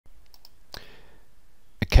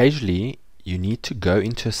occasionally you need to go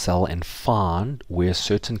into a cell and find where a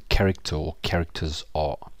certain character or characters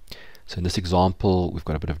are. So in this example, we've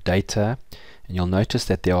got a bit of data, and you'll notice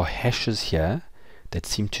that there are hashes here that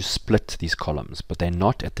seem to split these columns, but they're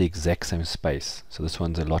not at the exact same space. So this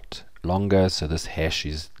one's a lot longer, so this hash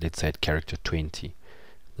is, let's say, at character 20.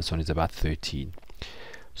 This one is about 13.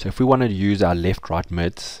 So if we want to use our left-right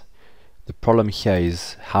mids, the problem here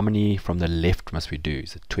is how many from the left must we do?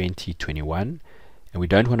 Is it 20, 21? And we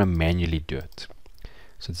don't want to manually do it.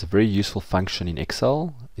 So it's a very useful function in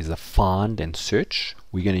Excel, is a find and search.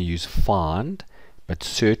 We're going to use find, but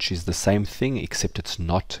search is the same thing except it's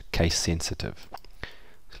not case sensitive.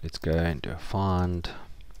 So let's go and do a find.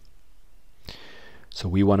 So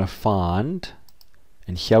we want to find,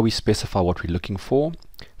 and here we specify what we're looking for.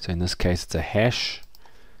 So in this case it's a hash.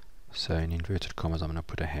 So in inverted commas I'm going to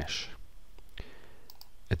put a hash.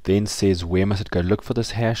 It then says where must it go look for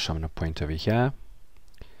this hash. I'm going to point over here.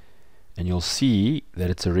 And you'll see that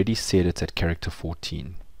it's already said it's at character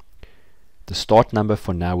 14. The start number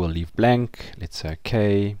for now we'll leave blank. Let's say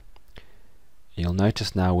OK. You'll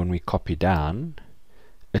notice now when we copy down,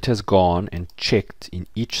 it has gone and checked in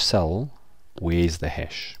each cell where's the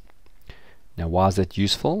hash. Now why is that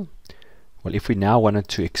useful? Well, if we now wanted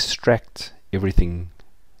to extract everything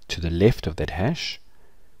to the left of that hash,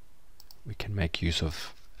 we can make use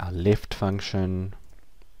of our left function.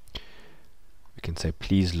 We can say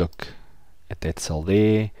please look at that cell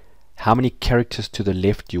there. How many characters to the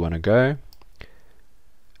left do you want to go?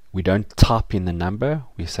 We don't type in the number,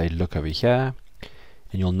 we say look over here,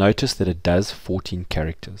 and you'll notice that it does 14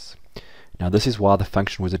 characters. Now this is why the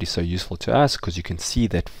function wizard is so useful to us, because you can see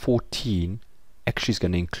that 14 actually is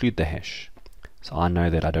going to include the hash. So I know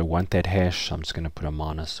that I don't want that hash, so I'm just going to put a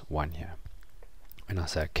 -1 here. When I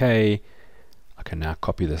say OK, I can now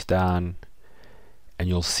copy this down, and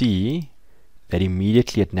you'll see that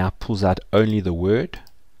immediately it now pulls out only the word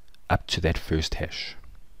up to that first hash.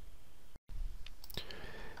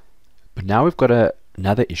 But now we've got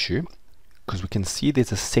another issue, because we can see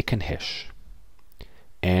there's a second hash,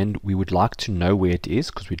 and we would like to know where it is,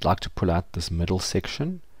 because we'd like to pull out this middle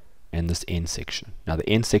section and this end section. Now the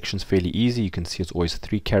end section is fairly easy. You can see it's always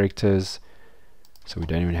 3 characters, so we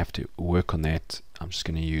don't even have to work on that. I'm just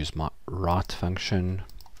going to use my right function.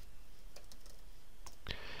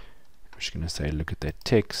 I'm just going to say look at that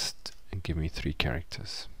text and give me 3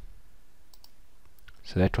 characters.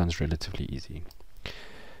 So that one's relatively easy.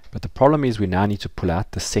 But the problem is we now need to pull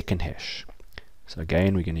out the second hash. So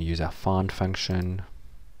again, we're going to use our find function.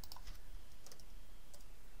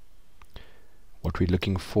 What we're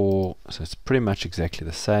looking for, so it's pretty much exactly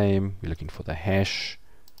the same. We're looking for the hash.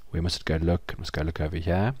 Where must it go look? It must go look over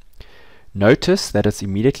here. Notice that it's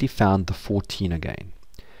immediately found the 14 again.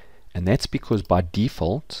 And that's because by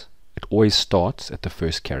default, it always starts at the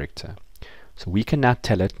first character. So we can now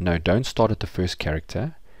tell it, no, don't start at the first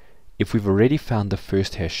character. If we've already found the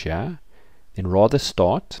first hash here, then rather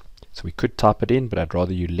start. So we could type it in, but I'd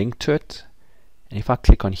rather you link to it. And if I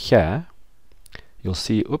click on here, you'll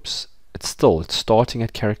see, oops, it's starting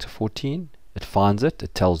at character 14. It finds it,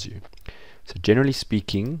 it tells you. So generally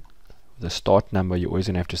speaking, the start number, you're always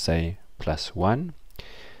going to have to say +1.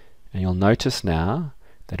 And you'll notice now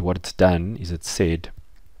that what it's done is it said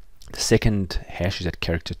the second hash is at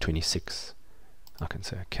character 26. I can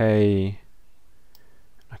say OK.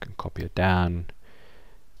 I can copy it down.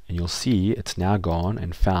 And you'll see it's now gone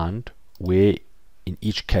and found where in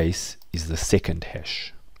each case is the second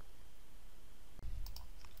hash.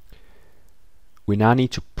 We now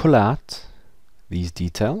need to pull out these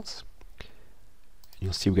details.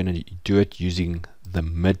 You'll see we're going to do it using the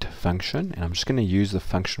mid function, and I'm just going to use the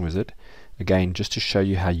function wizard again just to show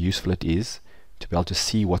you how useful it is to be able to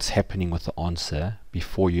see what's happening with the answer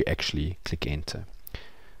before you actually click enter.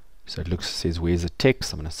 So it says where's the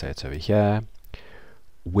text. I'm going to say it's over here.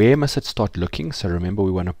 Where must it start looking? So remember,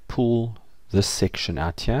 we want to pull this section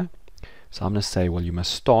out here. So I'm going to say, well, you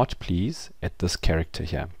must start please at this character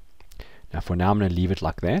here. Now for now I'm going to leave it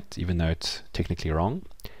like that, even though it's technically wrong.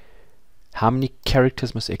 How many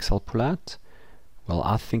characters must Excel pull out? Well,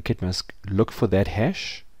 I think it must look for that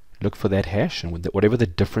hash, and whatever the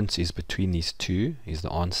difference is between these two is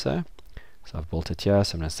the answer. So I've built it here,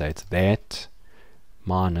 so I'm going to say it's that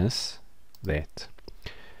minus that.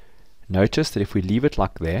 Notice that if we leave it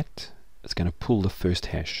like that, it's going to pull the first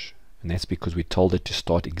hash, and that's because we told it to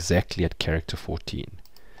start exactly at character 14.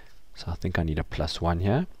 So I think I need a +1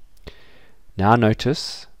 here. Now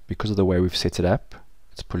notice, because of the way we've set it up,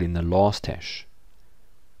 it's pulling the last hash.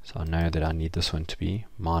 So I know that I need this one to be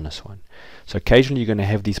 -1. So occasionally you're going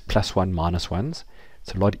to have these +1, -1s.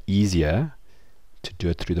 It's a lot easier to do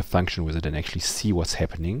it through the function wizard and actually see what's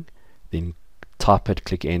happening, then type it,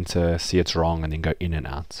 click enter, see it's wrong, and then go in and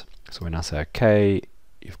out. So when I say OK,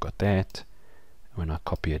 you've got that. When I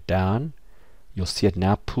copy it down, you'll see it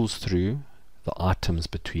now pulls through the items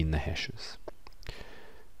between the hashes.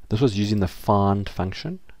 This was using the find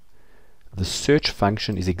function. The search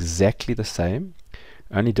function is exactly the same.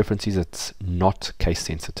 Only difference is it's not case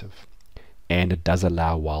sensitive, and it does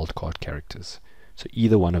allow wildcard characters. So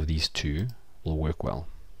either one of these two will work well.